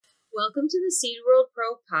welcome to the Seed World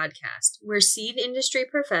Pro podcast, where seed industry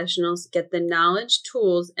professionals get the knowledge,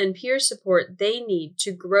 tools, and peer support they need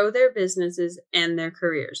to grow their businesses and their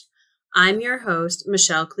careers. I'm your host,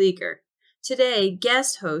 Michelle Klieger. Today,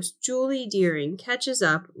 guest host Julie Deering catches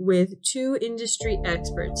up with two industry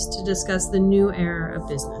experts to discuss the new era of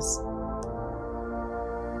business.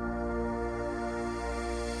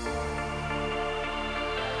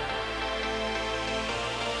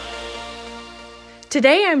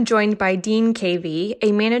 Today, I'm joined by Dean Cavey,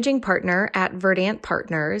 a managing partner at Verdant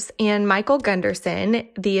Partners, and Michael Gunderson,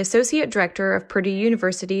 the associate director of Purdue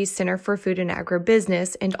University's Center for Food and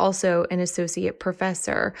Agribusiness and also an associate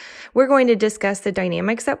professor. We're going to discuss the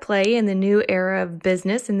dynamics at play in the new era of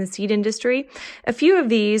business in the seed industry. A few of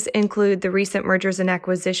these include the recent mergers and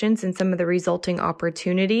acquisitions and some of the resulting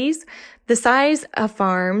opportunities, the size of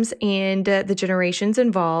farms and the generations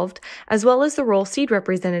involved, as well as the role seed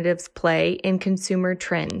representatives play in consumer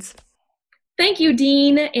trends. Thank you,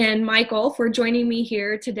 Dean and Michael, for joining me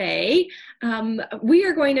here today. We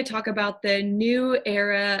are going to talk about the new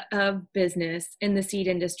era of business in the seed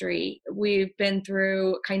industry. We've been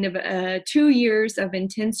through kind of 2 years of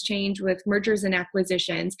intense change with mergers and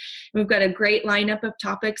acquisitions. We've got a great lineup of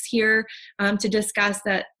topics here to discuss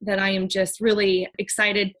that I am just really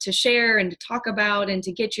excited to share and to talk about and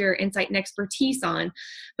to get your insight and expertise on.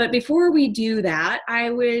 But before we do that,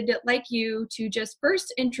 I would like you to just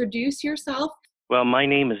first introduce yourself. Well, my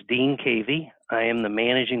name is Dean Cavey. I am the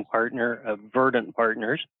managing partner of Verdant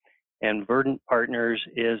Partners, and Verdant Partners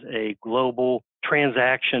is a global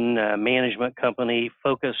transaction management company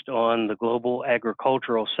focused on the global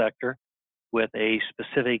agricultural sector with a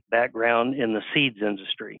specific background in the seeds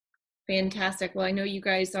industry. Fantastic. Well, I know you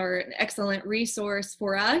guys are an excellent resource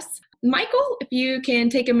for us. Michael, if you can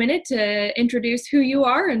take a minute to introduce who you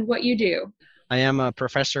are and what you do. I am a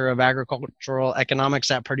professor of agricultural economics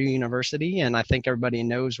at Purdue University, and I think everybody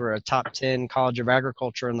knows we're a top 10 college of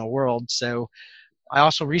agriculture in the world. So I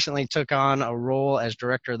also recently took on a role as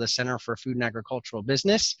director of the Center for Food and Agricultural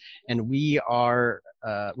Business, and we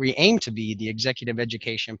aim to be the executive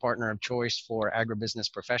education partner of choice for agribusiness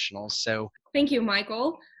professionals. So thank you,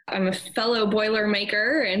 Michael. I'm a fellow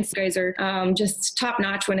Boilermaker, and you guys are just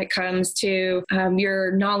top-notch when it comes to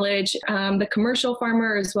your knowledge, the commercial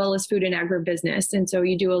farmer as well as food and agribusiness. And so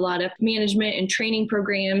you do a lot of management and training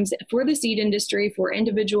programs for the seed industry, for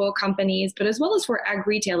individual companies, but as well as for ag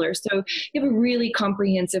retailers. So you have a really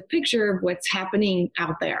comprehensive picture of what's happening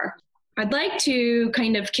out there. I'd like to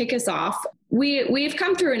kind of kick us off. We've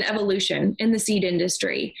come through an evolution in the seed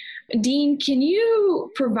industry. Dean, can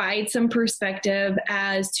you provide some perspective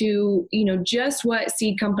as to, just what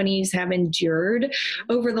seed companies have endured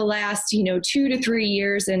over the last, 2 to 3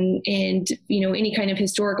 years and any kind of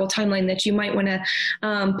historical timeline that you might want to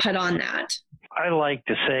put on that? I like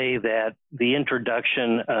to say that the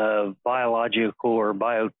introduction of biological or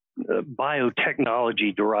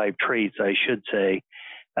biotechnology derived traits, I should say,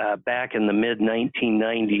 back in the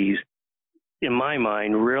mid-1990s, in my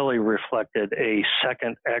mind, really reflected a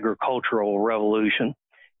second agricultural revolution.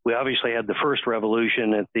 We obviously had the first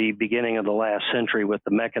revolution at the beginning of the last century with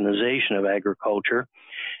the mechanization of agriculture,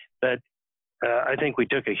 but I think we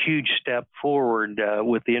took a huge step forward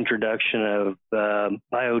with the introduction of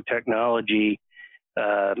biotechnology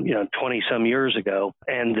 20-some years ago,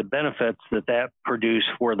 and the benefits that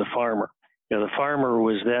produced for the farmer. The farmer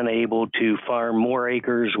was then able to farm more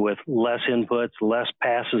acres with less inputs, less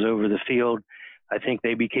passes over the field. I think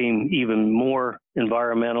they became even more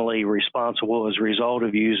environmentally responsible as a result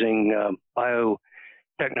of using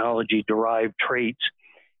biotechnology-derived traits.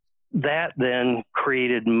 That then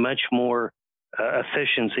created much more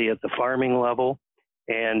efficiency at the farming level.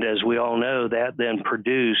 And as we all know, that then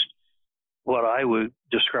produced what I would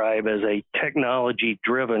describe as a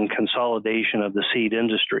technology-driven consolidation of the seed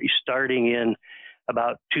industry. Starting in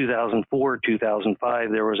about 2004,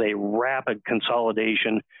 2005, there was a rapid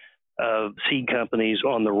consolidation of seed companies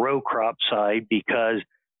on the row crop side because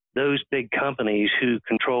those big companies who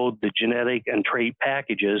controlled the genetic and trait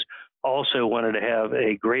packages also wanted to have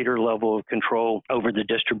a greater level of control over the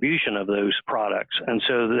distribution of those products. And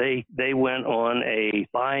so they went on a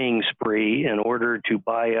buying spree in order to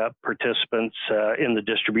buy up participants in the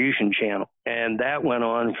distribution channel. And that went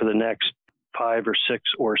on for the next 5 or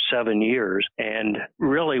 6 or 7 years. And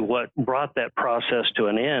really what brought that process to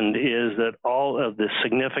an end is that all of the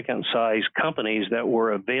significant size companies that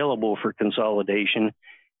were available for consolidation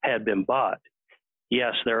had been bought.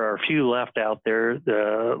 Yes, there are a few left out there,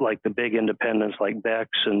 like the big independents like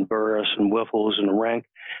Beck's and Burris and Wiffles and Rank,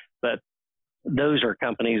 but those are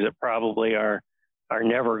companies that probably are are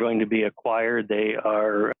never going to be acquired. They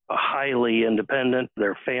are highly independent.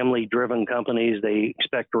 They're family-driven companies. They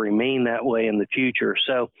expect to remain that way in the future.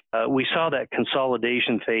 So we saw that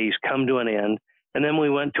consolidation phase come to an end. And then we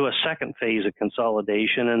went to a second phase of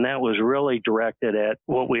consolidation, and that was really directed at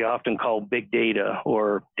what we often call big data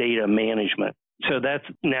or data management. So that's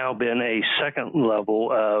now been a second level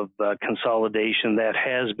of consolidation that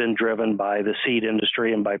has been driven by the seed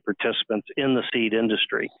industry and by participants in the seed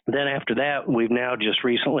industry. Then after that, we've now just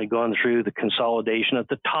recently gone through the consolidation at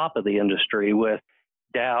the top of the industry with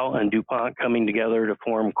Dow and DuPont coming together to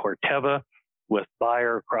form Corteva, with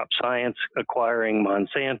Bayer Crop Science acquiring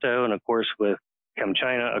Monsanto, and of course with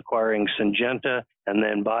ChemChina acquiring Syngenta, and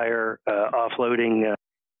then Bayer offloading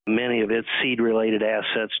many of its seed-related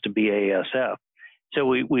assets to BASF. So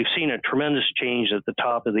we've seen a tremendous change at the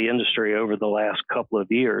top of the industry over the last couple of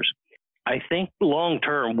years. I think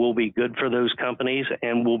long-term will be good for those companies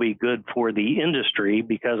and will be good for the industry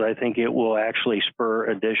because I think it will actually spur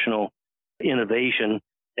additional innovation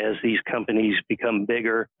as these companies become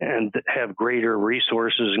bigger and have greater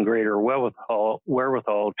resources and greater wherewithal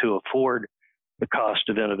to afford the cost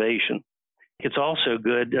of innovation. It's also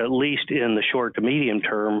good, at least in the short to medium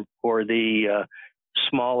term, for the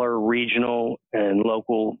smaller regional and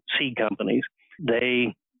local seed companies.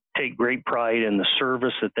 They take great pride in the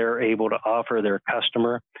service that they're able to offer their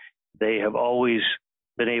customer. They have always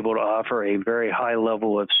been able to offer a very high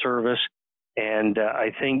level of service. And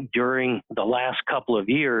I think during the last couple of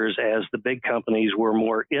years, as the big companies were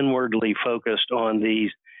more inwardly focused on these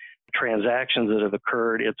transactions that have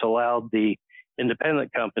occurred, it's allowed the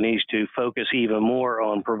independent companies to focus even more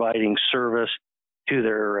on providing service to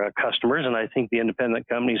their customers. And I think the independent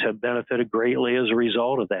companies have benefited greatly as a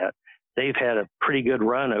result of that. They've had a pretty good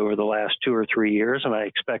run over the last 2 or 3 years, and I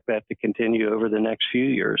expect that to continue over the next few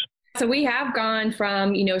years. So we have gone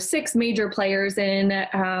from, 6 major players in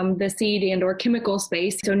the seed and or chemical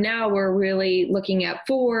space. So now we're really looking at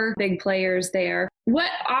 4 big players there.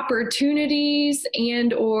 What opportunities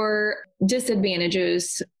and or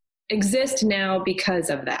disadvantages exist now because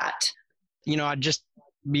of that? I'd just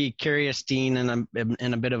be curious, Dean, and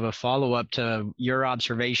a bit of a follow-up to your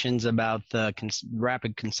observations about the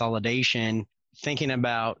rapid consolidation. Thinking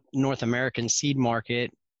about North American seed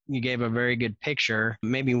market, you gave a very good picture.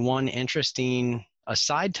 Maybe one interesting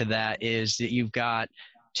aside to that is that you've got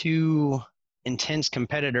 2 intense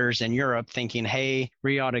competitors in Europe thinking, hey,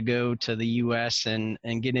 we ought to go to the US and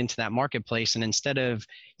get into that marketplace. And instead of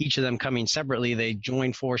each of them coming separately, they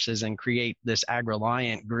join forces and create this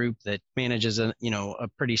AgReliant group that manages a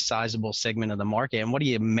pretty sizable segment of the market. And what do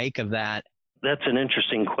you make of that? That's an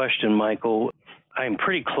interesting question, Michael. I'm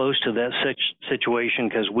pretty close to that situation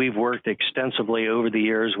because we've worked extensively over the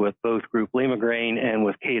years with both Group Lima Grain and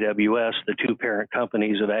with KWS, the 2 parent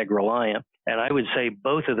companies of AgReliant. And I would say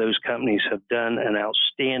both of those companies have done an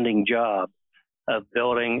outstanding job of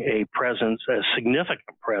building a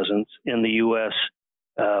significant presence in the U.S.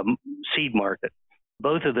 Seed market.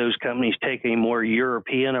 Both of those companies take a more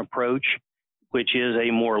European approach, which is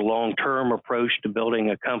a more long-term approach to building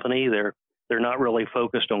a company. They're not really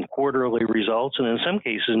focused on quarterly results, and in some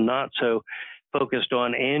cases not so focused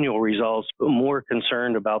on annual results, but more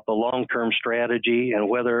concerned about the long-term strategy and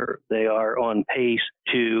whether they are on pace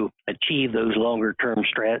to achieve those longer-term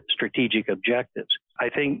strategic objectives. I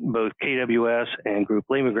think both KWS and Group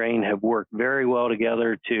Lima Grain have worked very well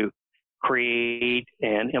together to create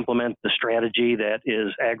and implement the strategy that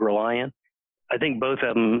is AgReliant. I think both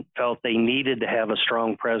of them felt they needed to have a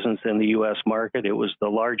strong presence in the U.S. market. It was the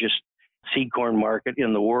largest seed corn market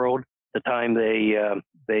in the world. The time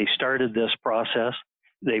they started this process,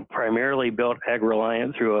 they primarily built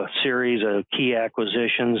AgReliant through a series of key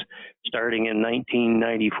acquisitions starting in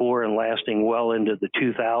 1994 and lasting well into the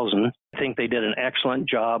 2000s. I think they did an excellent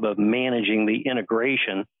job of managing the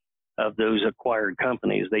integration of those acquired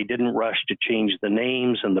companies. They didn't rush to change the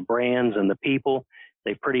names and the brands and the people.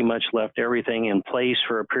 They pretty much left everything in place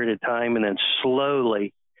for a period of time and then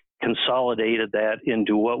slowly consolidated that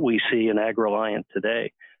into what we see in AgReliant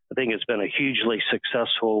today. I think it's been a hugely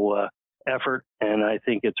successful effort, and I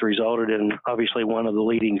think it's resulted in obviously one of the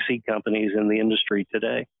leading seed companies in the industry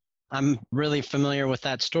today. I'm really familiar with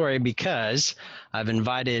that story because I've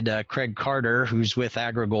invited Craig Carter, who's with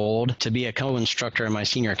AgriGold, to be a co-instructor in my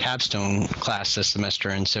senior capstone class this semester,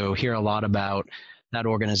 and so hear a lot about that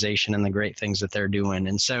organization and the great things that they're doing.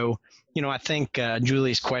 And so, I think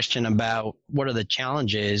Julie's question about what are the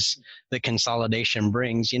challenges that consolidation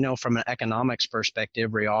brings, from an economics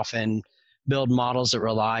perspective, we often build models that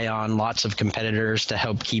rely on lots of competitors to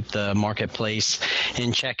help keep the marketplace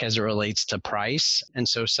in check as it relates to price. And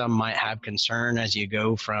so some might have concern as you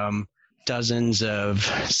go from dozens of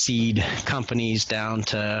seed companies down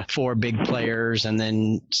to 4 big players and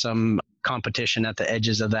then some competition at the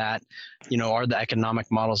edges of that. Are the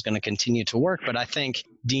economic models going to continue to work? But I think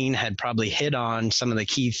Dean had probably hit on some of the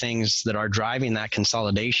key things that are driving that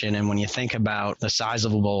consolidation. And when you think about the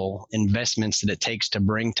sizable investments that it takes to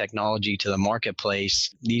bring technology to the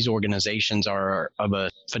marketplace, these organizations are of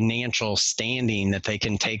a financial standing that they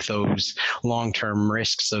can take those long-term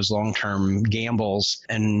risks, those long-term gambles,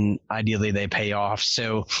 and ideally they pay off.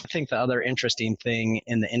 So I think the other interesting thing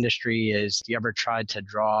in the industry is, if you ever tried to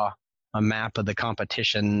draw a map of the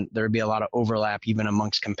competition, there would be a lot of overlap even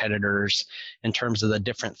amongst competitors in terms of the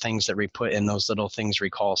different things that we put in those little things we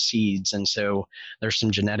call seeds. And so there's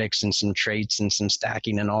some genetics and some traits and some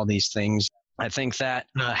stacking and all these things. I think that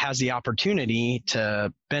has the opportunity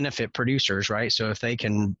to benefit producers, right? So if they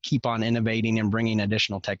can keep on innovating and bringing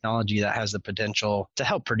additional technology, that has the potential to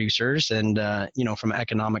help producers. And, from an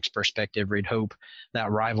economics perspective, we'd hope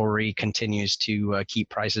that rivalry continues to keep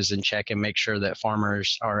prices in check and make sure that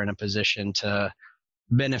farmers are in a position to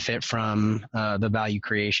benefit from the value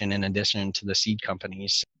creation in addition to the seed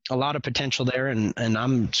companies. A lot of potential there, and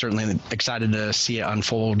I'm certainly excited to see it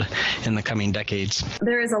unfold in the coming decades.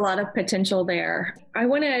 There is a lot of potential there. I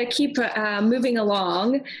want to keep moving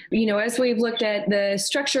along. As we've looked at the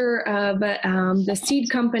structure of the seed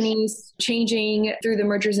companies changing through the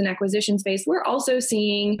mergers and acquisition space, we're also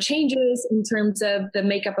seeing changes in terms of the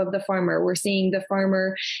makeup of the farmer. We're seeing the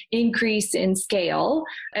farmer increase in scale,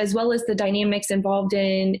 as well as the dynamics involved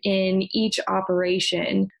in each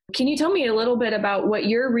operation. Can you tell me a little bit about what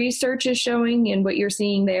your research is showing and what you're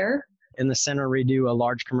seeing there? In the center, we do a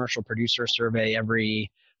large commercial producer survey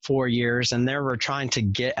every 4 years, and there we're trying to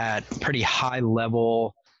get at pretty high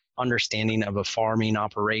level understanding of a farming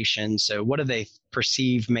operation. So what do they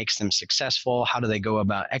perceive makes them successful? How do they go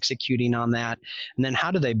about executing on that? And then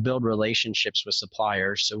how do they build relationships with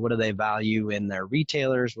suppliers? So what do they value in their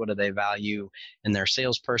retailers? What do they value in their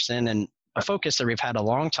salesperson? And a focus that we've had a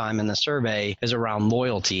long time in the survey is around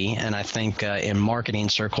loyalty. And I think in marketing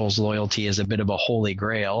circles, loyalty is a bit of a holy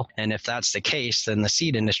grail. And if that's the case, then the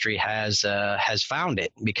seed industry has found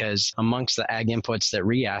it, because amongst the ag inputs that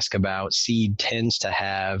we ask about, seed tends to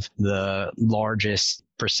have the largest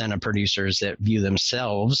percent of producers that view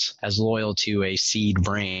themselves as loyal to a seed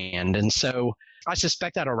brand. And so I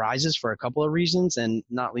suspect that arises for a couple of reasons, and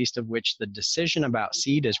not least of which the decision about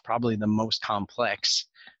seed is probably the most complex.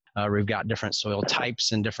 We've got different soil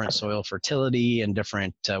types and different soil fertility and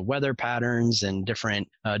different weather patterns and different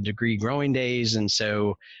degree growing days. And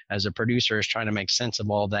so as a producer is trying to make sense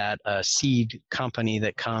of all that, a seed company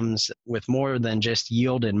that comes with more than just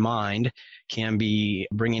yield in mind can be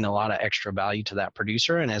bringing a lot of extra value to that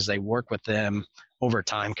producer. And as they work with them over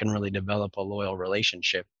time, can really develop a loyal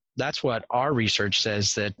relationship. That's what our research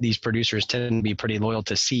says, that these producers tend to be pretty loyal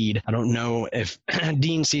to seed. I don't know if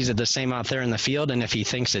Dean sees it the same out there in the field and if he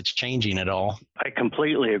thinks it's changing at all. I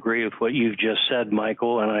completely agree with what you've just said,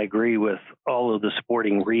 Michael, and I agree with all of the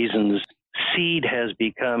supporting reasons. Seed has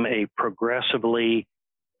become a progressively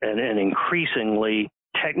and an increasingly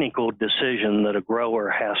technical decision that a grower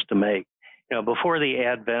has to make. Before the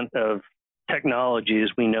advent of technology as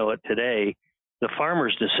we know it today, the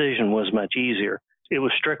farmer's decision was much easier. It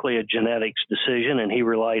was strictly a genetics decision, and he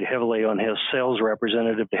relied heavily on his sales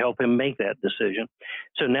representative to help him make that decision.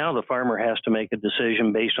 So now the farmer has to make a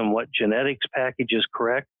decision based on what genetics package is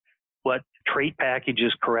correct, what trait package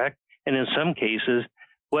is correct, and in some cases,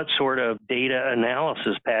 what sort of data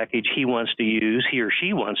analysis package he or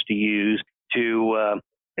she wants to use to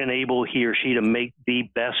enable he or she to make the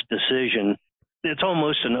best decision. It's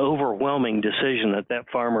almost an overwhelming decision that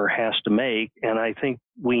farmer has to make. And I think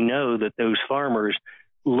we know that those farmers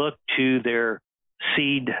look to their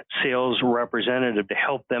seed sales representative to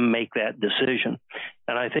help them make that decision.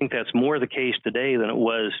 And I think that's more the case today than it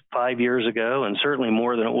was 5 years ago, and certainly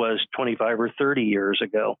more than it was 25 or 30 years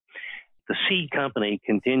ago. The seed company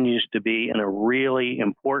continues to be in a really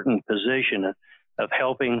important position of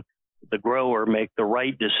helping the grower make the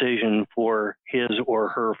right decision for his or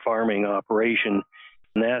her farming operation.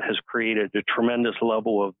 And that has created a tremendous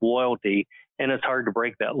level of loyalty, and it's hard to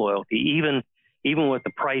break that loyalty. Even with the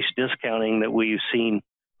price discounting that we've seen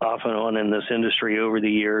off and on in this industry over the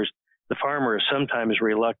years, the farmer is sometimes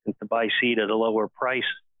reluctant to buy seed at a lower price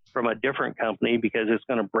from a different company because it's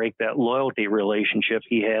going to break that loyalty relationship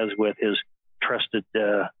he has with his trusted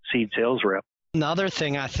seed sales rep. Another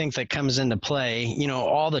thing I think that comes into play,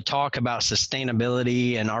 all the talk about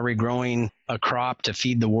sustainability and are we growing a crop to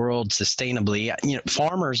feed the world sustainably?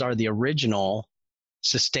 Farmers are the original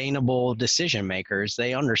sustainable decision makers.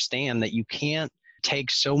 They understand that you can't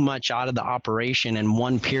take so much out of the operation in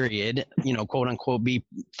one period, quote unquote, be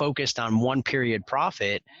focused on one period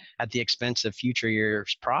profit at the expense of future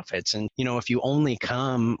years profits. And, if you only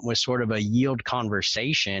come with sort of a yield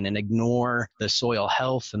conversation and ignore the soil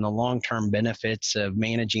health and the long-term benefits of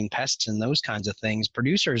managing pests and those kinds of things,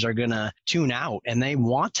 producers are going to tune out, and they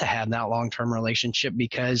want to have that long-term relationship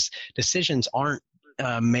because decisions aren't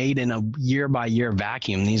made in a year-by-year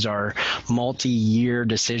vacuum. These are multi-year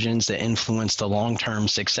decisions that influence the long-term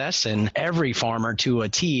success. And every farmer to a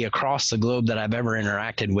T across the globe that I've ever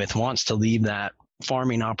interacted with wants to leave that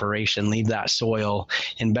farming operation, leave that soil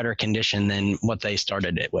in better condition than what they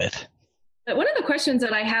started it with. One of the questions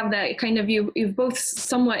that I have that kind of you've both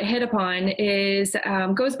somewhat hit upon is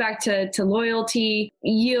goes back to loyalty,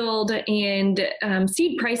 yield, and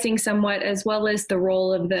seed pricing somewhat, as well as the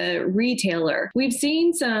role of the retailer. We've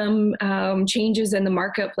seen some changes in the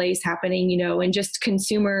marketplace happening, and just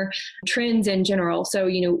consumer trends in general. So,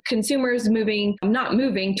 consumers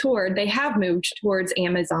they have moved towards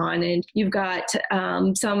Amazon, and you've got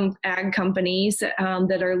some ag companies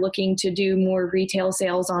that are looking to do more retail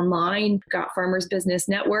sales online. Got Farmers Business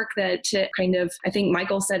Network that kind of, I think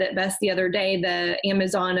Michael said it best the other day, the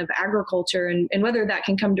Amazon of agriculture, and whether that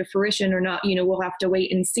can come to fruition or not, we'll have to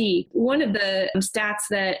wait and see. One of the stats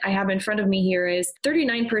that I have in front of me here is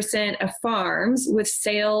 39% of farms with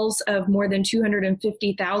sales of more than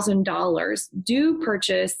 $250,000 do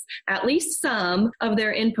purchase at least some of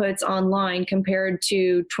their inputs online, compared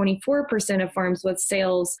to 24% of farms with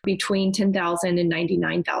sales between $10,000 and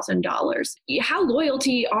 $99,000. How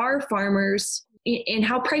loyalty are farmers, and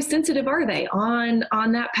how price sensitive are they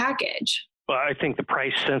on that package? Well, I think the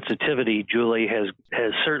price sensitivity, Julie, has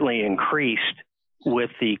certainly increased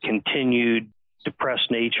with the continued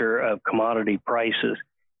depressed nature of commodity prices.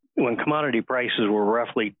 When commodity prices were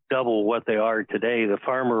roughly double what they are today, the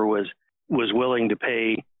farmer was willing to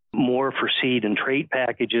pay more for seed and trait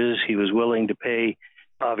packages. He was willing to pay,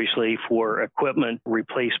 obviously, for equipment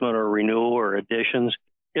replacement or renewal or additions.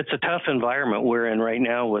 It's a tough environment we're in right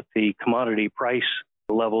now with the commodity price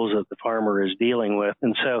levels that the farmer is dealing with.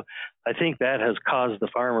 And so I think that has caused the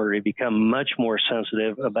farmer to become much more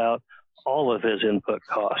sensitive about all of his input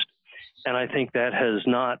cost. And I think that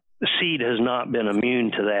seed has not been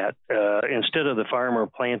immune to that. Instead of the farmer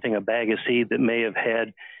planting a bag of seed that may have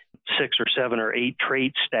had 6 or 7 or 8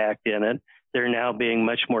 traits stacked in it, they're now being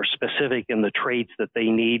much more specific in the traits that they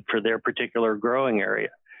need for their particular growing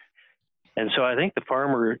area. And so I think the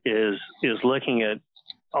farmer is looking at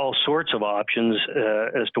all sorts of options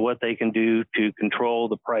as to what they can do to control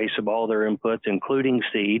the price of all their inputs, including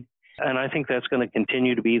seed. And I think that's going to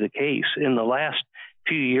continue to be the case. In the last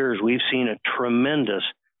few years, we've seen a tremendous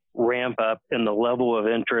ramp up in the level of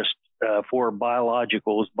interest for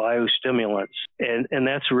biologicals, biostimulants. And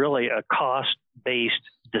that's really a cost-based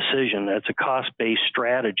decision. That's a cost-based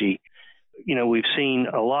strategy. We've seen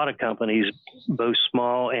a lot of companies, both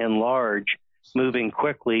small and large, moving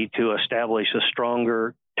quickly to establish a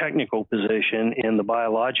stronger technical position in the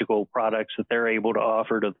biological products that they're able to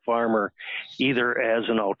offer to the farmer, either as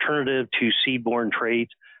an alternative to seed-borne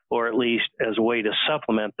traits or at least as a way to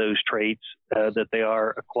supplement those traits that they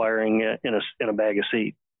are acquiring in a bag of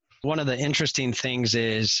seed. One of the interesting things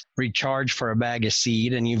is recharge for a bag of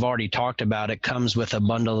seed, and you've already talked about it comes with a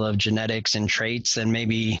bundle of genetics and traits, and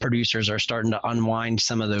maybe producers are starting to unwind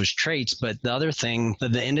some of those traits. But the other thing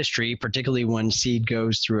that the industry, particularly when seed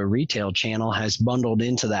goes through a retail channel, has bundled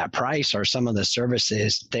into that price are some of the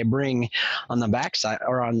services they bring on the backside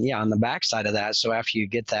on the backside of that. So after you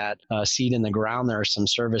get that seed in the ground, there are some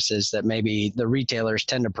services that maybe the retailers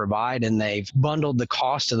tend to provide, and they've bundled the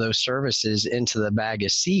cost of those services into the bag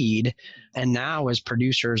of seed. And now as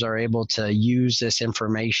producers are able to use this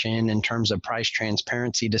information in terms of price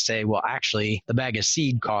transparency to say, well, actually the bag of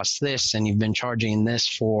seed costs this and you've been charging this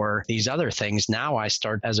for these other things. Now I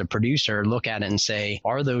start as a producer, look at it and say,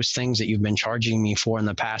 are those things that you've been charging me for in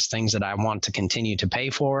the past things that I want to continue to pay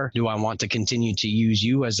for? Do I want to continue to use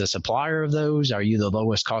you as a supplier of those? Are you the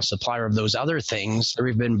lowest cost supplier of those other things that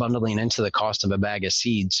we've been bundling into the cost of a bag of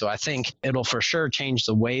seed? So I think it'll for sure change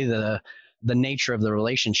the way the nature of the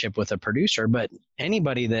relationship with a producer, but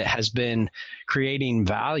anybody that has been creating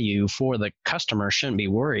value for the customer shouldn't be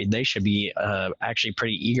worried. They should be actually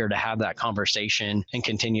pretty eager to have that conversation and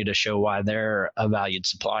continue to show why they're a valued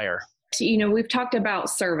supplier. We've talked about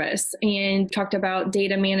service and talked about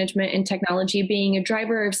data management and technology being a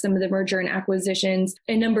driver of some of the merger and acquisitions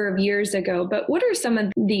a number of years ago. But what are some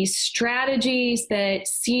of these strategies that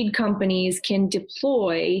seed companies can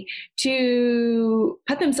deploy to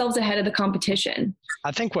put themselves ahead of the competition?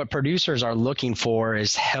 I think what producers are looking for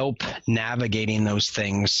is help navigating those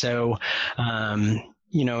things. So,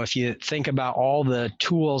 if you think about all the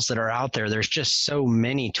tools that are out there, there's just so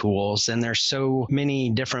many tools and there's so many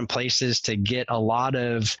different places to get a lot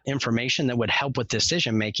of information that would help with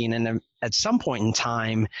decision making. And at some point in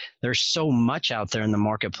time, there's so much out there in the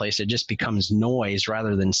marketplace, it just becomes noise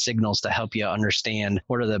rather than signals to help you understand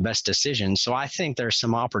what are the best decisions. So I think there's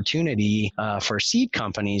some opportunity for seed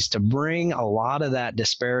companies to bring a lot of that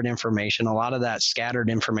disparate information, a lot of that scattered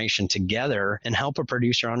information together and help a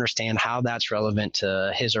producer understand how that's relevant to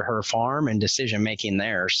his or her farm and decision making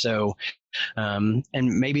there. So and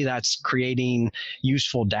maybe that's creating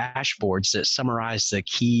useful dashboards that summarize the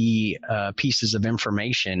key pieces of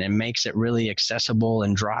information and makes it really accessible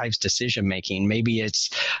and drives decision making. Maybe it's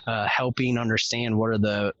helping understand what are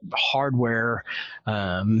the hardware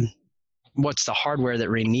what's the hardware that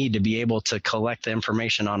we need to be able to collect the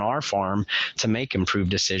information on our farm to make improved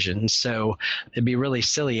decisions. So it'd be really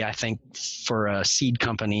silly, I think, for a seed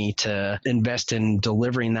company to invest in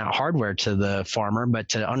delivering that hardware to the farmer, but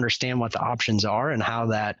to understand what the options are and how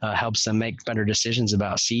that helps them make better decisions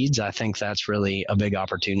about seeds. I think that's really a big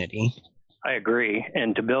opportunity. I agree.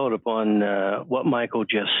 And to build upon what Michael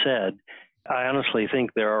just said, I honestly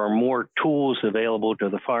think there are more tools available to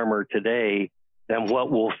the farmer today than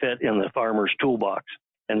what will fit in the farmer's toolbox.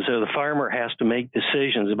 And so the farmer has to make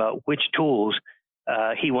decisions about which tools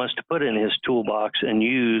he wants to put in his toolbox and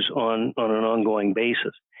use on an ongoing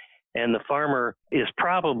basis. And the farmer is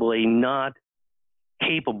probably not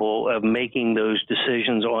capable of making those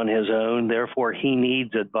decisions on his own. Therefore, he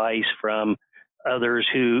needs advice from others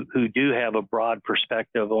who do have a broad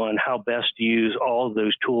perspective on how best to use all of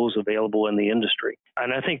those tools available in the industry.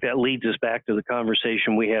 And I think that leads us back to the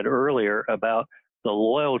conversation we had earlier about the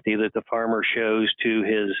loyalty that the farmer shows to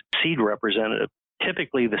his seed representative.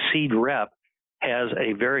 Typically, the seed rep has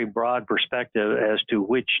a very broad perspective as to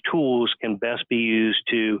which tools can best be used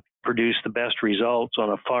to produce the best results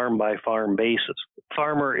on a farm-by-farm basis. The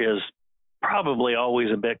farmer is probably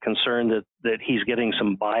always a bit concerned that he's getting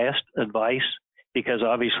some biased advice, because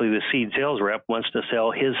obviously the seed sales rep wants to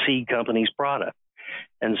sell his seed company's product.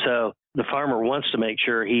 And so the farmer wants to make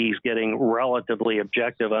sure he's getting relatively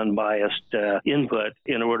objective, unbiased input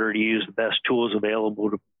in order to use the best tools available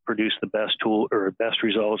to produce the best tool or best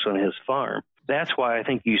results on his farm. That's why I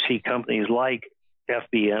think you see companies like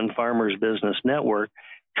FBN, Farmers Business Network,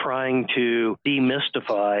 trying to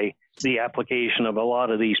demystify the application of a lot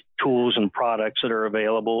of these tools and products that are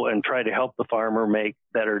available and try to help the farmer make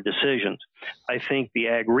better decisions. I think the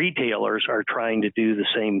ag retailers are trying to do the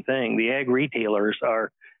same thing. The ag retailers are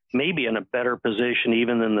maybe in a better position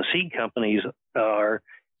even than the seed companies are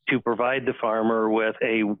to provide the farmer with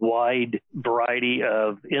a wide variety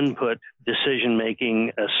of input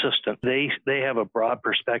decision-making assistance. They have a broad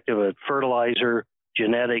perspective of fertilizer,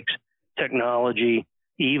 genetics, technology,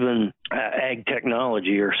 even ag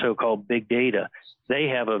technology or so-called big data. They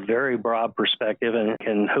have a very broad perspective and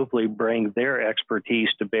can hopefully bring their expertise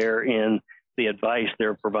to bear in the advice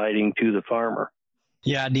they're providing to the farmer.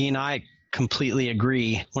 Yeah, Dean, I completely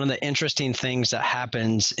agree. One of the interesting things that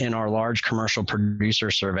happens in our large commercial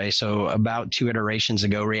producer survey, so about 2 iterations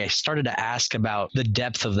ago, I started to ask about the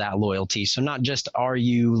depth of that loyalty. So not just are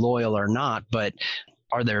you loyal or not, but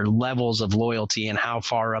are there levels of loyalty and how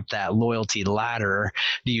far up that loyalty ladder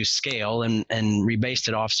do you scale? And we based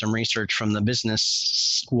it off some research from the business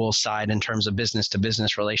school side in terms of business to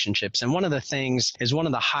business relationships. And one of the things is one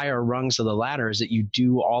of the higher rungs of the ladder is that you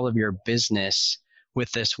do all of your business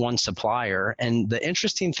with this one supplier. And the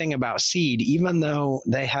interesting thing about seed, even though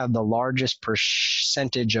they have the largest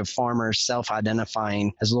percentage of farmers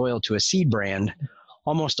self-identifying as loyal to a seed brand,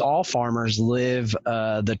 almost all farmers live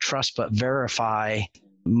the trust but verify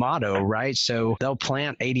motto, right? So they'll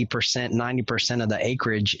plant 80%, 90% of the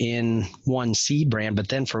acreage in one seed brand, but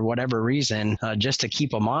then for whatever reason, just to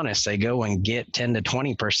keep them honest, they go and get 10 to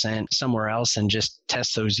 20% somewhere else and just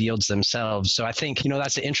test those yields themselves. So I think,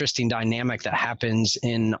 that's an interesting dynamic that happens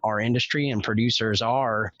in our industry, and producers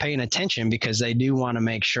are paying attention because they do want to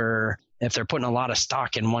make sure if they're putting a lot of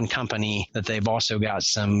stock in one company, that they've also got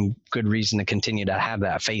some good reason to continue to have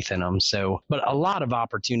that faith in them. So, but a lot of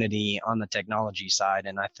opportunity on the technology side.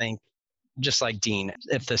 And I think, just like Dean,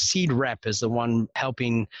 if the seed rep is the one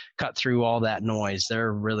helping cut through all that noise,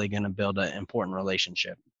 they're really going to build an important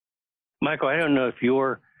relationship. Michael, I don't know if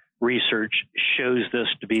your research shows this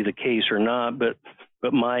to be the case or not, but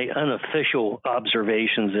my unofficial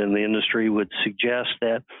observations in the industry would suggest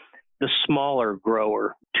that the smaller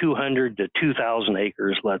grower, 200 to 2,000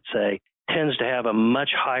 acres, let's say, tends to have a much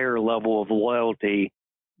higher level of loyalty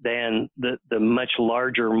than the much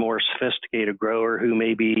larger, more sophisticated grower who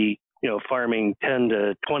may be, farming 10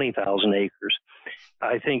 to 20,000 acres.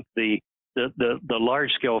 I think the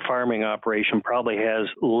large scale farming operation probably has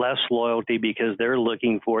less loyalty because they're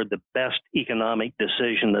looking for the best economic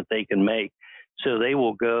decision that they can make. So they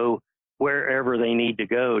will go wherever they need to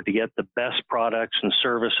go to get the best products and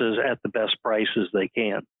services at the best prices they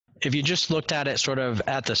can. If you just looked at it sort of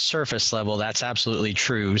at the surface level, that's absolutely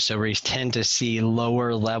true. So we tend to see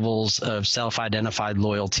lower levels of self-identified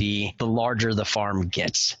loyalty the larger the farm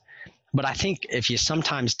gets. But I think if you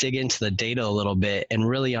sometimes dig into the data a little bit and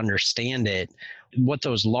really understand it, what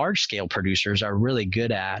those large scale producers are really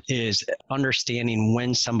good at is understanding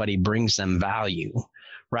when somebody brings them value,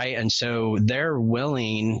 right? And so they're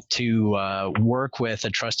willing to work with a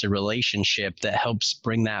trusted relationship that helps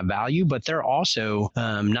bring that value, but they're also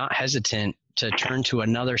not hesitant to turn to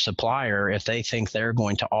another supplier if they think they're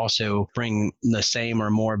going to also bring the same or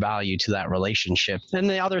more value to that relationship. And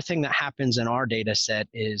the other thing that happens in our data set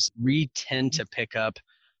is we tend to pick up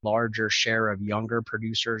larger share of younger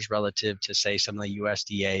producers relative to, say, some of the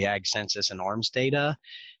USDA Ag Census and ARMS data.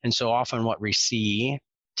 And so often what we see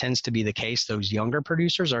tends to be the case. Those younger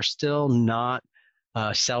producers are still not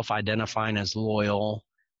self-identifying as loyal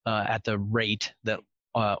at the rate that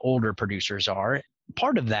older producers are.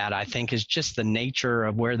 Part of that, I think, is just the nature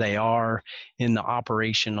of where they are in the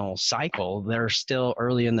operational cycle. They're still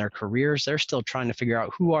early in their careers. They're still trying to figure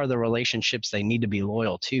out who are the relationships they need to be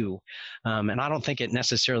loyal to. And I don't think it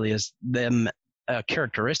necessarily is them a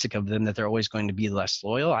characteristic of them that they're always going to be less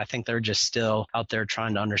loyal. I think they're just still out there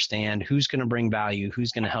trying to understand who's going to bring value,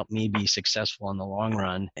 who's going to help me be successful in the long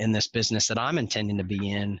run in this business that I'm intending to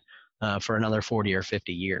be in for another 40 or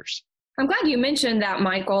 50 years. I'm glad you mentioned that,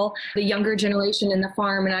 Michael, the younger generation in the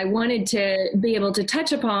farm. And I wanted to be able to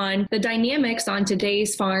touch upon the dynamics on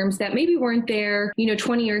today's farms that maybe weren't there,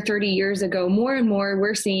 20 or 30 years ago. More and more,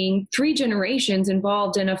 we're seeing 3 generations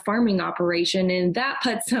involved in a farming operation. And that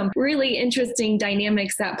puts some really interesting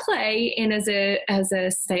dynamics at play. And as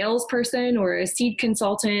a salesperson or a seed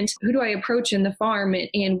consultant, who do I approach in the farm,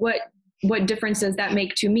 and what difference does that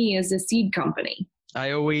make to me as a seed company?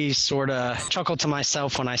 I always sort of chuckle to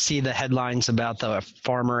myself when I see the headlines about the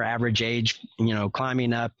farmer average age,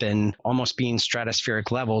 climbing up and almost being stratospheric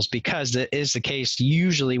levels, because it is the case.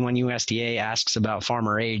 Usually when USDA asks about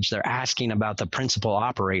farmer age, they're asking about the principal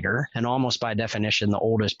operator. And almost by definition, the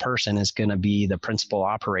oldest person is going to be the principal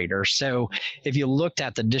operator. So if you looked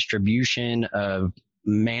at the distribution of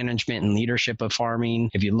management and leadership of farming,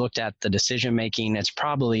 if you looked at the decision making, it's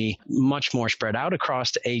probably much more spread out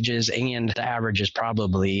across the ages, and the average is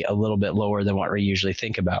probably a little bit lower than what we usually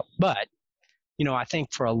think about. But I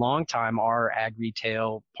think for a long time, our ag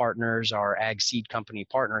retail partners, our ag seed company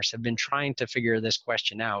partners have been trying to figure this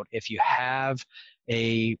question out. If you have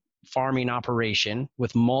a farming operation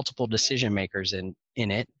with multiple decision makers in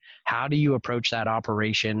it, how do you approach that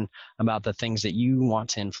operation about the things that you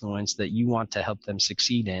want to influence, that you want to help them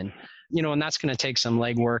succeed in? And that's going to take some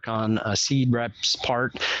legwork on a seed rep's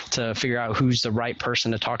part to figure out who's the right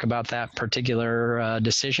person to talk about that particular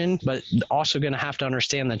decision, but also going to have to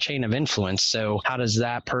understand the chain of influence. So how does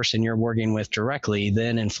that person you're working with directly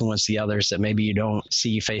then influence the others that maybe you don't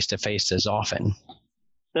see face to face as often?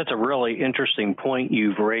 That's a really interesting point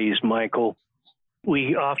you've raised, Michael.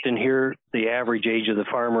 We often hear the average age of the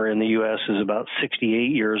farmer in the U.S. is about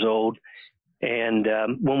 68 years old. And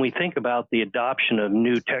when we think about the adoption of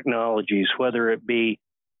new technologies, whether it be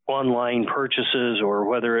online purchases or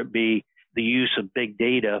whether it be the use of big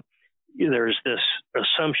data, there's this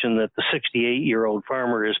assumption that the 68-year-old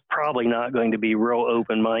farmer is probably not going to be real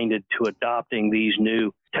open-minded to adopting these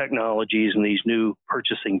new technologies and these new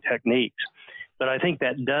purchasing techniques. But I think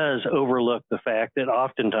that does overlook the fact that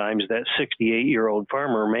oftentimes that 68-year-old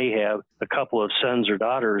farmer may have a couple of sons or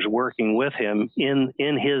daughters working with him in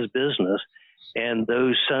his business, and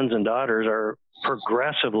those sons and daughters are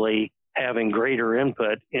progressively having greater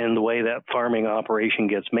input in the way that farming operation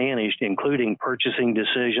gets managed, including purchasing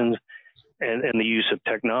decisions and the use of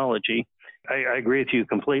technology. I agree with you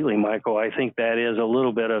completely, Michael. I think that is a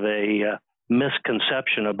little bit of a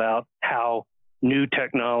misconception about how new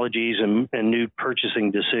technologies and new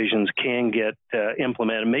purchasing decisions can get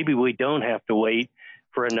implemented. Maybe we don't have to wait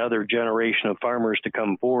for another generation of farmers to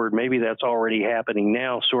come forward. Maybe that's already happening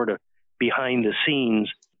now, sort of behind the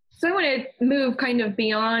scenes. So I want to move kind of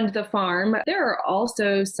beyond the farm. There are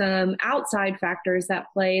also some outside factors that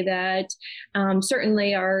play that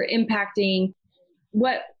certainly are impacting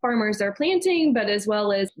what farmers are planting, but as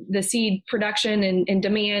well as the seed production and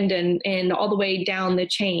demand and all the way down the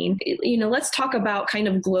chain. Let's talk about kind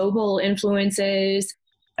of global influences.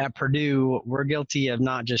 at Purdue, we're guilty of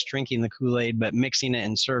not just drinking the Kool-Aid, but mixing it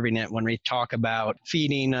and serving it when we talk about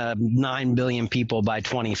feeding 9 billion people by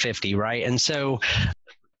 2050, right? And so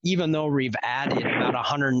even though we've added about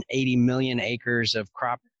 180 million acres of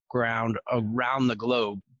crop ground around the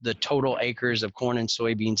globe, the total acres of corn and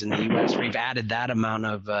soybeans in the U.S., we've added that amount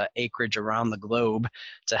of acreage around the globe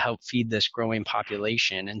to help feed this growing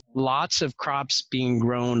population. And lots of crops being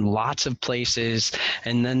grown, lots of places,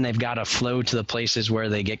 and then they've got to flow to the places where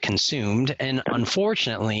they get consumed. And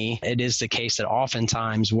unfortunately, it is the case that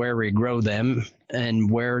oftentimes where we grow them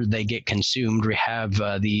and where they get consumed, we have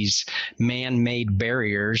these man-made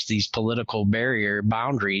barriers, these political barrier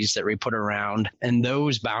boundaries that we put around, and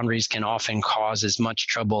those boundaries can often cause as much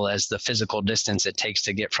trouble as the physical distance it takes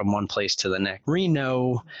to get from one place to the next. We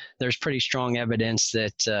know there's pretty strong evidence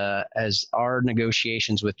that as our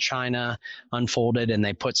negotiations with China unfolded and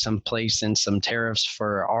they put some place in some tariffs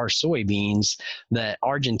for our soybeans, that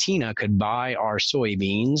Argentina could buy our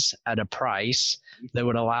soybeans at a price that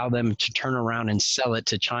would allow them to turn around and sell it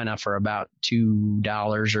to China for about $2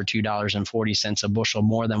 or $2.40 a bushel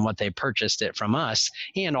more than what they purchased it from us.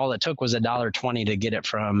 And all it took was $1.20 to get it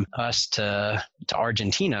from us to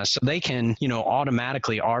Argentina. So they can,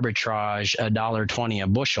 automatically arbitrage $1.20 a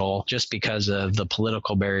bushel just because of the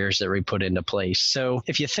political barriers that we put into place. So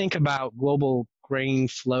if you think about global grain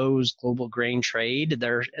flows, global grain trade,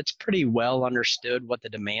 it's pretty well understood what the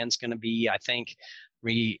demand's going to be. I think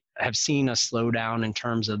we have seen a slowdown in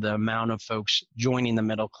terms of the amount of folks joining the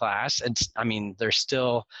middle class. There's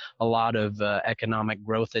still a lot of economic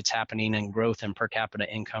growth that's happening and growth in per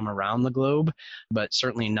capita income around the globe, but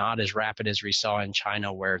certainly not as rapid as we saw in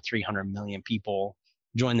China, where 300 million people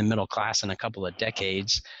joined the middle class in a couple of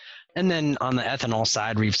decades. And then on the ethanol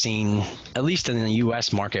side, we've seen, at least in the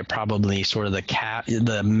U.S. market, probably sort of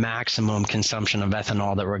the maximum consumption of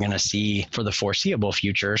ethanol that we're going to see for the foreseeable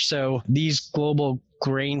future. So these global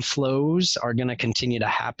grain flows are going to continue to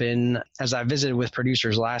happen. As I visited with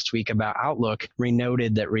producers last week about outlook, we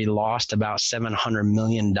noted that we lost about $700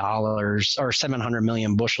 million or 700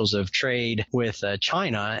 million bushels of trade with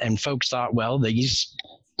China. And folks thought, well, these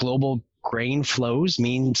global grain flows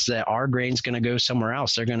means that our grain's going to go somewhere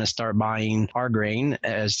else. They're going to start buying our grain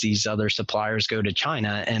as these other suppliers go to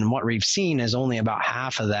China. And what we've seen is only about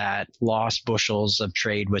half of that lost bushels of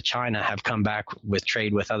trade with China have come back with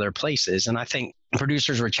trade with other places. And I think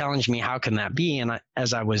producers were challenging me, how can that be? And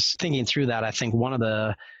as I was thinking through that, I think one of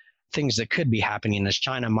the things that could be happening is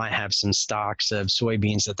China might have some stocks of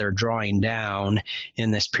soybeans that they're drawing down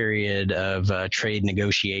in this period of trade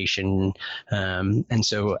negotiation. And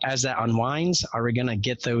so as that unwinds, are we going to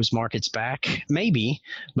get those markets back? Maybe.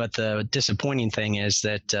 But the disappointing thing is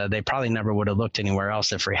that they probably never would have looked anywhere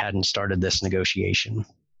else if we hadn't started this negotiation.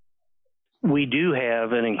 We do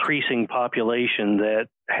have an increasing population that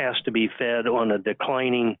has to be fed on a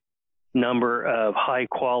declining number of high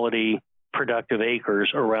quality productive acres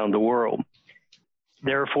around the world.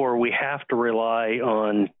 Therefore, we have to rely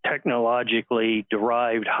on technologically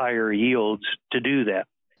derived higher yields to do that.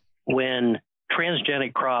 When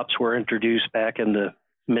transgenic crops were introduced back in the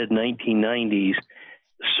mid-1990s,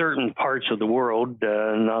 certain parts of the world,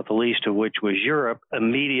 not the least of which was Europe,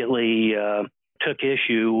 immediately took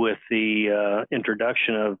issue with the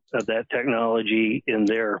introduction of that technology in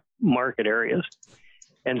their market areas.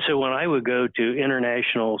 And so when I would go to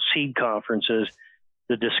international seed conferences,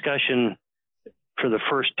 the discussion for the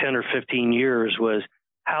first 10 or 15 years was,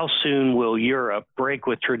 how soon will Europe break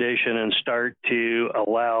with tradition and start to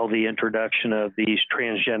allow the introduction of these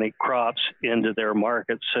transgenic crops into their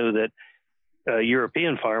markets so that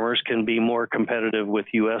European farmers can be more competitive with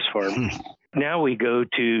U.S. farmers? Now we go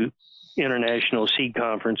to international seed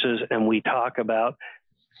conferences and we talk about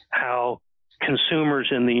how consumers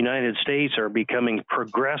in the United States are becoming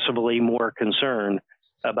progressively more concerned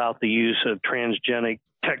about the use of transgenic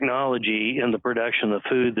technology in the production of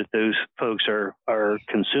food that those folks are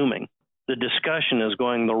consuming. The discussion is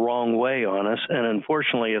going the wrong way on us, and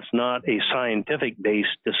unfortunately, it's not a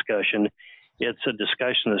scientific-based discussion. It's a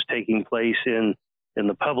discussion that's taking place in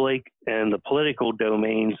the public and the political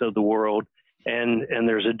domains of the world, and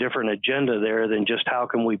there's a different agenda there than just how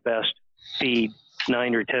can we best feed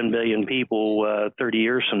 9 or 10 billion people 30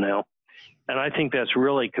 years from now. And I think that's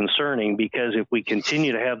really concerning, because if we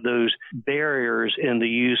continue to have those barriers in the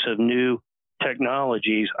use of new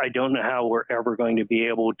technologies, I don't know how we're ever going to be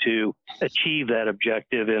able to achieve that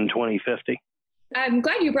objective in 2050. I'm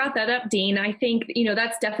glad you brought that up, Dean. I think,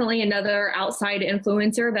 that's definitely another outside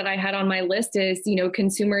influencer that I had on my list is,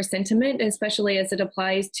 consumer sentiment, especially as it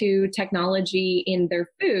applies to technology in their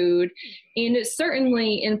food. And it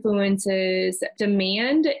certainly influences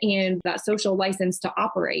demand and that social license to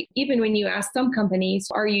operate. Even when you ask some companies,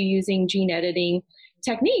 are you using gene editing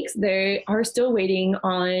techniques, they are still waiting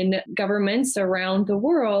on governments around the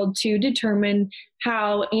world to determine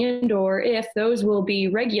how and or if those will be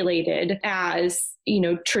regulated as,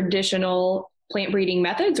 traditional plant breeding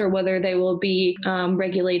methods, or whether they will be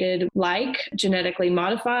regulated like genetically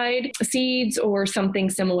modified seeds or something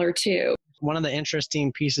similar to. One of the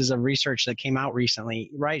interesting pieces of research that came out recently,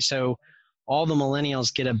 right? So all the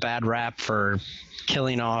millennials get a bad rap for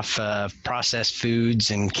killing off processed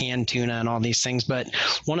foods and canned tuna and all these things. But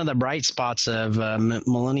one of the bright spots of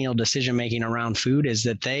millennial decision making around food is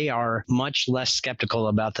that they are much less skeptical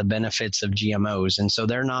about the benefits of GMOs. And so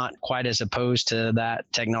they're not quite as opposed to that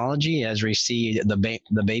technology as we see the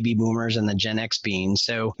baby boomers and the Gen X being.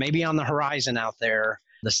 So maybe on the horizon out there,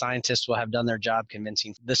 the scientists will have done their job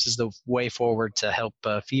convincing this is the way forward to help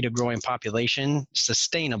feed a growing population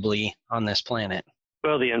sustainably on this planet.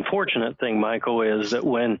 Well, the unfortunate thing, Michael, is that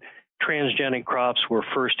when transgenic crops were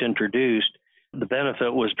first introduced, the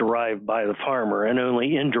benefit was derived by the farmer and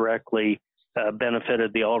only indirectly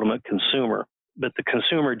benefited the ultimate consumer. But the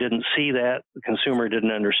consumer didn't see that, the consumer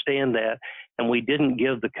didn't understand that, and we didn't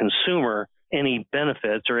give the consumer any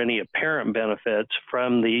benefits or any apparent benefits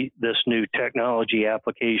from this new technology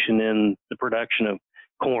application in the production of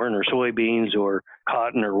corn or soybeans or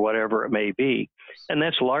cotton or whatever it may be. And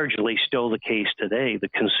that's largely still the case today. The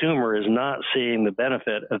consumer is not seeing the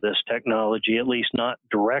benefit of this technology, at least not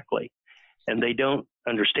directly. And they don't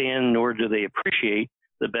understand, nor do they appreciate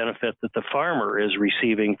the benefit that the farmer is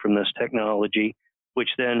receiving from this technology, which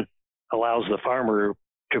then allows the farmer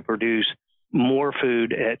to produce more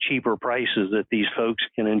food at cheaper prices that these folks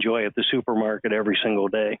can enjoy at the supermarket every single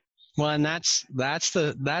day. Well, and that's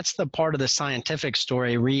the part of the scientific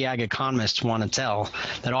story we ag economists want to tell,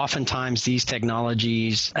 that oftentimes these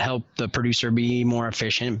technologies help the producer be more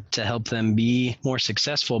efficient, to help them be more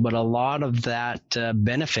successful, but a lot of that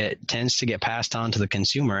benefit tends to get passed on to the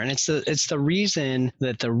consumer. And it's the reason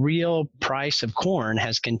that the real price of corn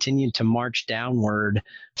has continued to march downward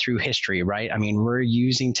through history, right? I mean, we're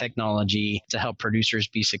using technology to help producers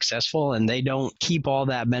be successful, and they don't keep all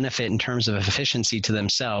that benefit in terms of efficiency to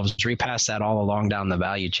themselves. We pass that all along down the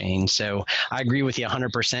value chain. So I agree with you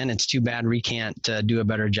 100%. It's too bad we can't do a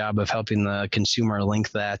better job of helping the consumer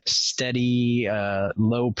link that steady,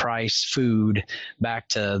 low price food back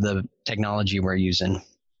to the technology we're using.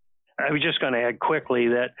 I was just going to add quickly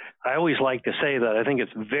that I always like to say that I think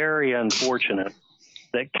it's very unfortunate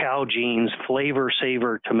that cow genes flavor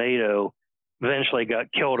savor tomato eventually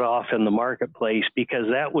got killed off in the marketplace, because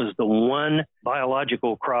that was the one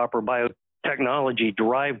biological crop or biotechnology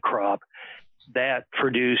derived crop that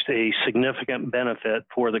produced a significant benefit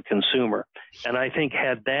for the consumer. And I think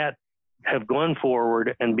had that have gone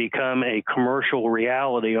forward and become a commercial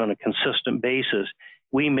reality on a consistent basis,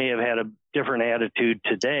 we may have had a different attitude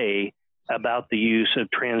today about the use of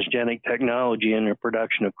transgenic technology in the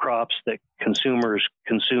production of crops that consumers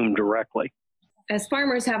consume directly. As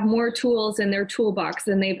farmers have more tools in their toolbox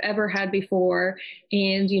than they've ever had before,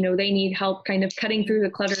 and they need help kind of cutting through the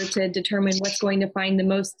clutter to determine what's going to find the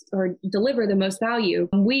most or deliver the most value.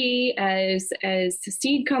 We as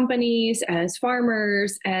seed companies, as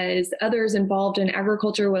farmers, as others involved in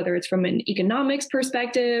agriculture, whether it's from an economics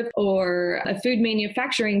perspective or a food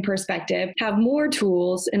manufacturing perspective, have more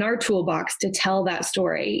tools in our toolbox to tell that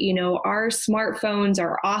story. Our smartphones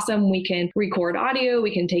are awesome. We can record audio,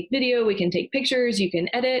 we can take video, we can take pictures. You can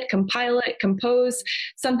edit, compile it, compose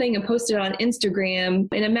something and post it on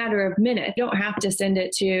Instagram in a matter of minutes. You don't have to send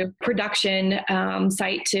it to production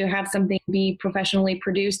site to have something be professionally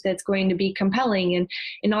produced that's going to be compelling.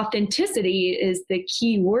 And authenticity is the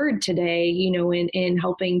key word today, in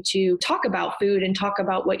helping to talk about food and talk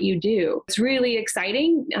about what you do. It's really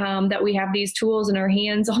exciting that we have these tools in our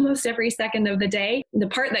hands almost every second of the day. The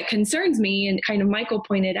part that concerns me, and kind of Michael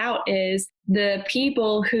pointed out, is the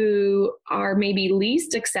people who are maybe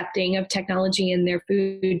least accepting of technology in their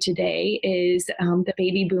food today is the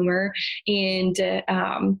baby boomer, and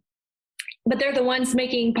but they're the ones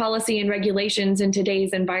making policy and regulations in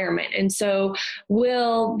today's environment. And so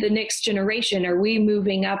will the next generation, are we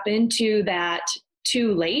moving up into that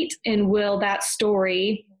too late? And will that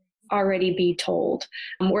story already be told,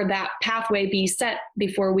 or that pathway be set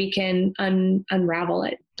before we can unravel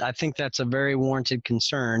it? I think that's a very warranted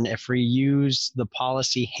concern. If we use the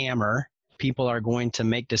policy hammer people are going to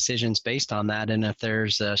make decisions based on that. And if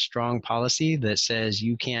there's a strong policy that says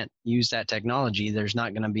you can't use that technology, there's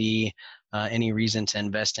not going to be any reason to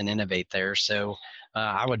invest and innovate there. So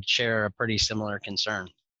I would share a pretty similar concern.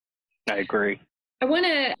 I agree. I want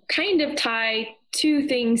to kind of tie two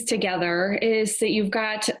things together is that you've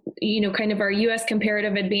got, kind of our U.S.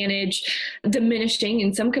 comparative advantage diminishing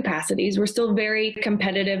in some capacities. We're still very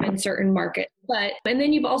competitive in certain markets. And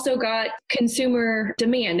then you've also got consumer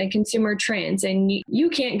demand and consumer trends. And you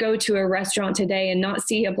can't go to a restaurant today and not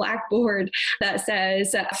see a blackboard that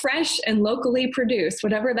says fresh and locally produced,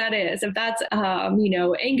 whatever that is. If that's,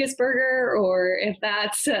 Angus burger, or if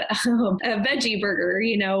that's a veggie burger,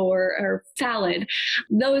 or salad.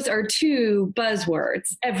 Those are two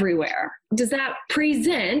buzzwords everywhere. Does that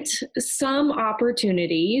present some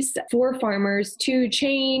opportunities for farmers to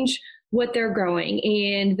change what they're growing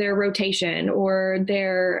and their rotation or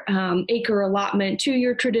their acre allotment to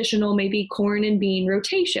your traditional maybe corn and bean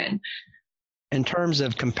rotation? In terms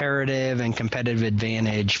of comparative and competitive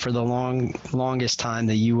advantage, for the longest time,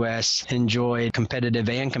 the U.S. enjoyed competitive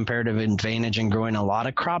and comparative advantage in growing a lot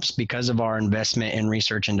of crops because of our investment in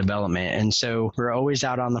research and development. And so we're always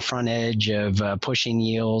out on the front edge of pushing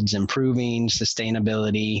yields, improving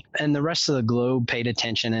sustainability, and the rest of the globe paid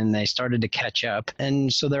attention and they started to catch up.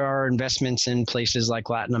 And so there are investments in places like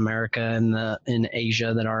Latin America and in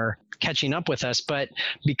Asia that are catching up with us. But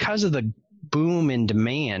because of the boom in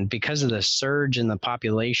demand, because of the surge in the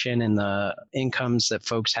population and the incomes that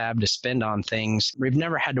folks have to spend on things, we've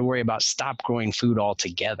never had to worry about stop growing food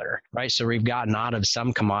altogether, right? So we've gotten out of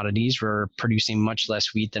some commodities. We're producing much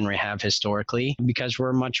less wheat than we have historically because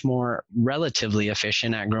we're much more relatively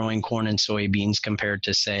efficient at growing corn and soybeans compared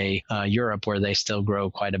to, say, Europe, where they still grow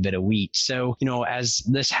quite a bit of wheat. So, as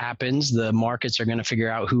this happens, the markets are going to figure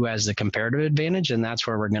out who has the comparative advantage, and that's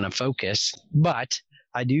where we're going to focus. But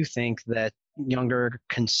I do think that younger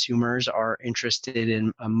consumers are interested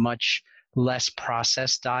in a much less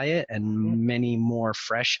processed diet and many more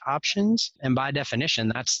fresh options. And by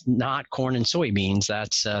definition, that's not corn and soybeans.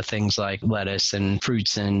 That's things like lettuce and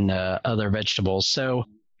fruits and other vegetables. So,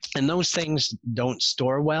 and those things don't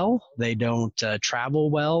store well. They don't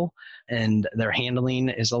travel well, and their handling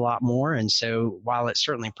is a lot more. And so while it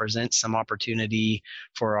certainly presents some opportunity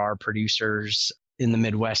for our producers in the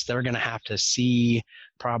Midwest, they're going to have to see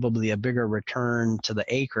probably a bigger return to the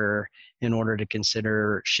acre in order to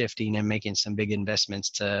consider shifting and making some big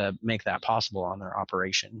investments to make that possible on their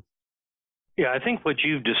operation. Yeah, I think what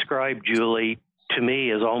you've described, Julie, to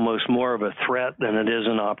me is almost more of a threat than it is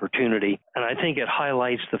an opportunity. And I think it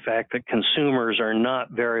highlights the fact that consumers are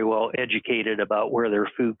not very well educated about where their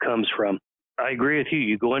food comes from. I agree with you.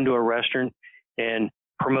 You go into a restaurant and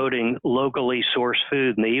promoting locally sourced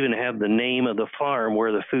food, and they even have the name of the farm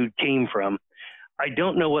where the food came from. I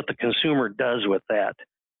don't know what the consumer does with that.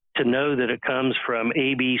 To know that it comes from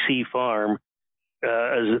ABC Farm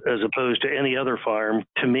as opposed to any other farm,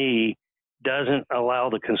 to me, doesn't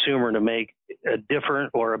allow the consumer to make a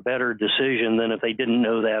different or a better decision than if they didn't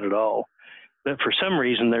know that at all. But for some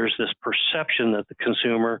reason, there's this perception that the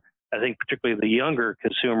consumer, I think particularly the younger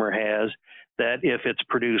consumer, has, that if it's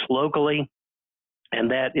produced locally, and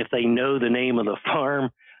that if they know the name of the farm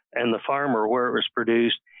and the farmer where it was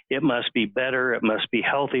produced, it must be better, it must be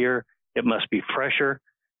healthier, it must be fresher,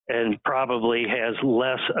 and probably has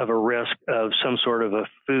less of a risk of some sort of a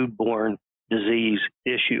foodborne disease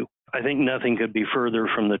issue. I think nothing could be further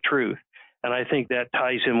from the truth. And I think that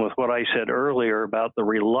ties in with what I said earlier about the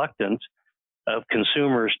reluctance of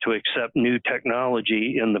consumers to accept new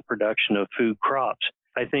technology in the production of food crops.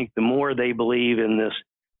 I think the more they believe in this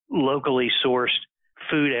locally sourced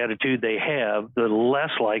food attitude they have, the less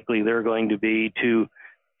likely they're going to be to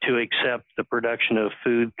accept the production of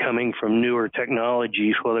food coming from newer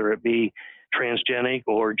technologies, whether it be transgenic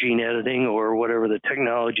or gene editing or whatever the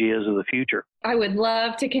technology is of the future. I would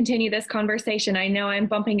love to continue this conversation. I know I'm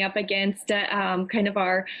bumping up against kind of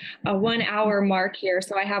our 1 hour mark here.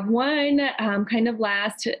 So I have one kind of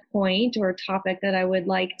last point or topic that I would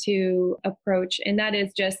like to approach. And that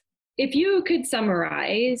is just, if you could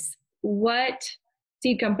summarize what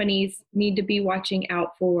seed companies need to be watching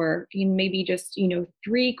out for in maybe just,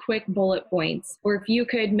 3 quick bullet points, or if you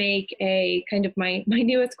could make a kind of my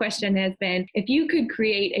newest question has been, if you could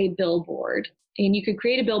create a billboard and you could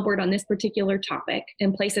create a billboard on this particular topic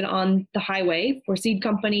and place it on the highway for seed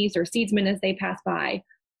companies or seedsmen as they pass by,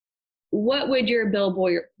 what would your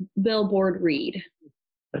billboard read?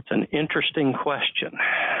 That's an interesting question.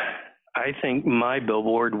 I think my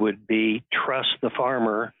billboard would be, trust the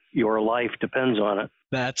farmer, your life depends on it.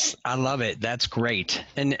 I love it. That's great.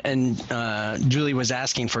 And Julie was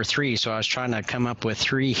asking for 3, so I was trying to come up with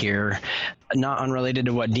 3 here. Not unrelated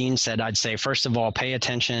to what Dean said, I'd say, first of all, pay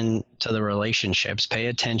attention to the relationships, pay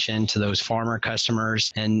attention to those farmer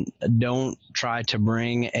customers, and don't try to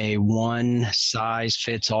bring a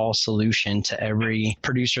one-size-fits-all solution to every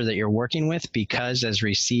producer that you're working with, because as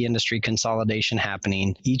we see industry consolidation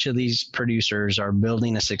happening, each of these producers are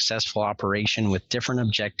building a successful operation with different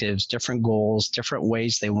objectives, different goals, different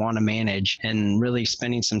ways they want to manage, and really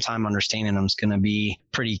spending some time understanding them is going to be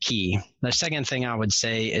pretty key. The second thing I would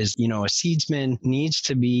say is, a seedsman needs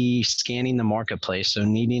to be scanning the marketplace. So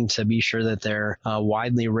needing to be sure that they're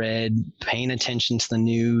widely read, paying attention to the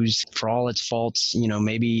news for all its faults,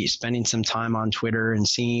 maybe spending some time on Twitter and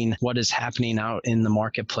seeing what is happening out in the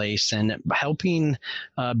marketplace, and helping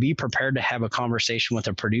be prepared to have a conversation with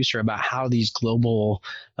a producer about how these global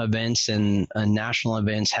events and national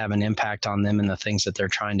events have an impact on them and the things that they're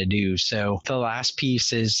trying to do. So the last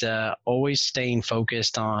piece is always staying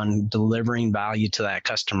focused on delivering value to that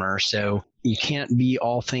customer. So you can't be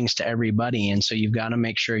all things to everybody. And so you've got to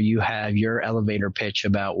make sure you have your elevator pitch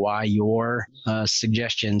about why your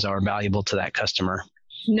suggestions are valuable to that customer.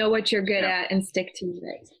 Know what you're good at and stick to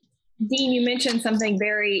it. Dean, you mentioned something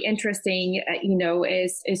very interesting,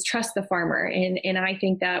 is trust the farmer. And I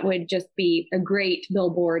think that would just be a great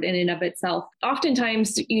billboard in and of itself.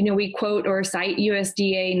 Oftentimes, we quote or cite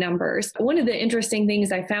USDA numbers. One of the interesting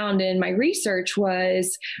things I found in my research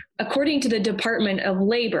was, according to the Department of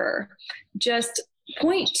Labor, just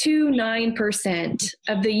 0.29%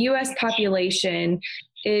 of the U.S. population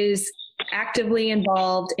is actively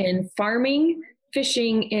involved in farming,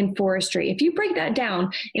 fishing, and forestry. If you break that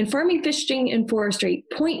down, in farming, fishing, and forestry,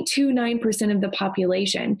 0.29% of the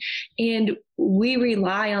population. And we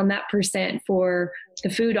rely on that percent for the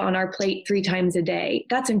food on our plate 3 times a day.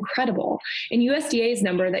 That's incredible. And USDA's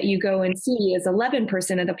number that you go and see is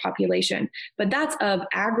 11% of the population, but that's of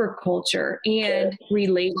agriculture and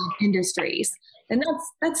related industries. And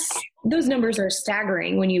those numbers are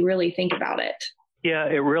staggering when you really think about it. Yeah,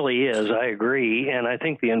 it really is. I agree. And I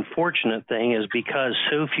think the unfortunate thing is, because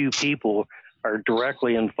so few people are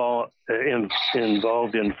directly involved in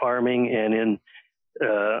farming and in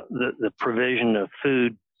the provision of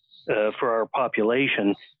food for our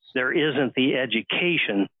population, there isn't the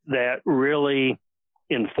education that really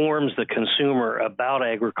informs the consumer about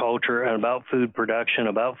agriculture and about food production,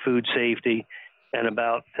 about food safety, and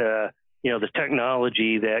about the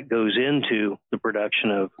technology that goes into the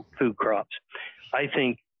production of food crops. I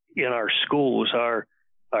think in our schools, our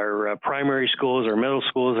primary schools, our middle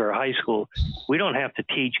schools, our high school, we don't have to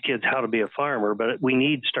teach kids how to be a farmer, but we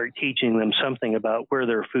need to start teaching them something about where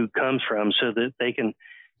their food comes from, so that they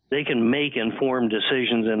can make informed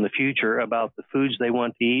decisions in the future about the foods they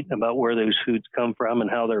want to eat, about where those foods come from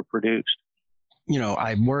and how they're produced.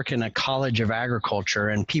 I work in a college of agriculture,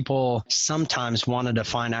 and people sometimes want to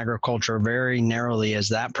define agriculture very narrowly as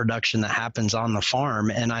that production that happens on the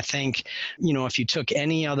farm. And I think, if you took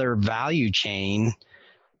any other value chain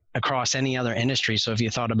across any other industry. So if you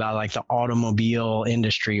thought about like the automobile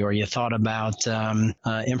industry, or you thought about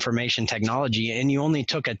information technology, and you only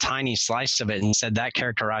took a tiny slice of it and said that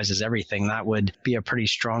characterizes everything, that would be a pretty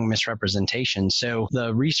strong misrepresentation. So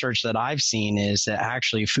the research that I've seen is that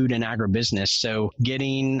actually food and agribusiness, so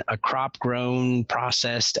getting a crop grown,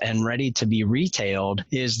 processed, and ready to be retailed,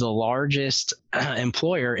 is the largest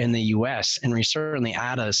employer in the U.S. And we certainly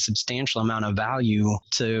add a substantial amount of value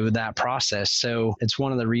to that process. So it's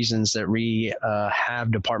one of the reasons that we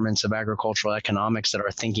have departments of agricultural economics that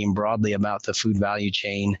are thinking broadly about the food value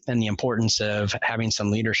chain and the importance of having some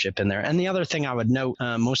leadership in there. And the other thing I would note,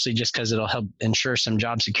 mostly just because it'll help ensure some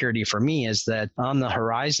job security for me, is that on the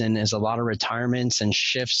horizon is a lot of retirements and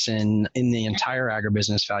shifts in the entire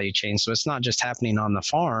agribusiness value chain. So it's not just happening on the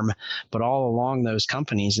farm, but all along those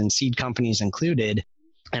companies, and seed companies included.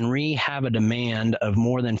 And we have a demand of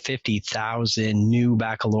more than 50,000 new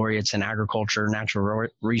baccalaureates in agriculture, natural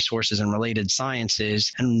resources, and related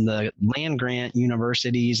sciences. And the land grant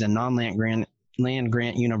universities and non-land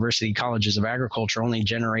grant university colleges of agriculture only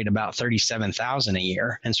generate about 37,000 a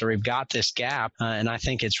year. And so we've got this gap. And I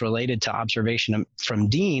think it's related to observation from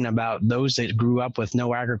Dean about those that grew up with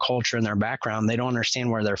no agriculture in their background. They don't understand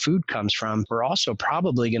where their food comes from. We're also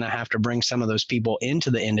probably going to have to bring some of those people into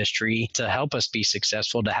the industry to help us be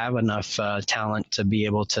successful, to have enough talent to be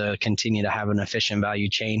able to continue to have an efficient value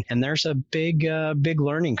chain. And there's a big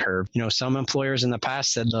learning curve. Some employers in the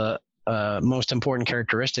past said the most important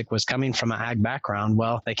characteristic was coming from an ag background.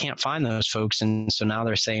 Well, they can't find those folks. And so now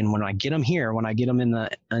they're saying, when I get them here, when I get them in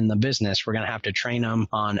the business, we're going to have to train them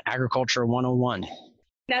on agriculture 101.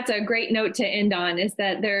 That's a great note to end on, is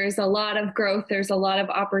that there's a lot of growth, there's a lot of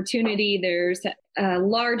opportunity, there's a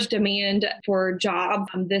large demand for jobs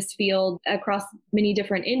in this field across many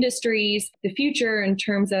different industries. The future in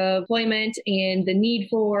terms of employment and the need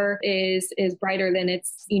for is brighter than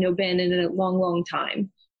it's been in a long, long time.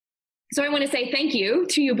 So I want to say thank you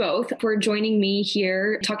to you both for joining me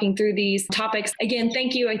here, talking through these topics. Again,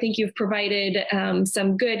 thank you. I think you've provided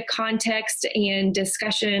some good context and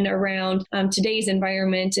discussion around today's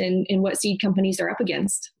environment and what seed companies are up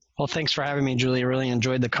against. Well, thanks for having me, Julie. I really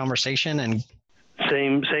enjoyed the conversation. And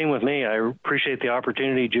Same with me. I appreciate the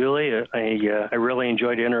opportunity, Julie. I really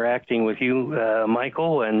enjoyed interacting with you,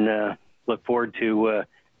 Michael, and look forward to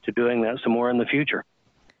doing that some more in the future.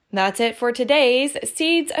 That's it for today's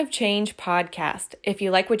Seeds of Change podcast. If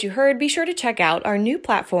you like what you heard, be sure to check out our new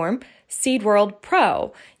platform, Seed World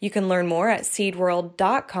Pro. You can learn more at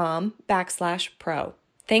seedworld.com/pro.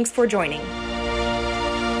 Thanks for joining.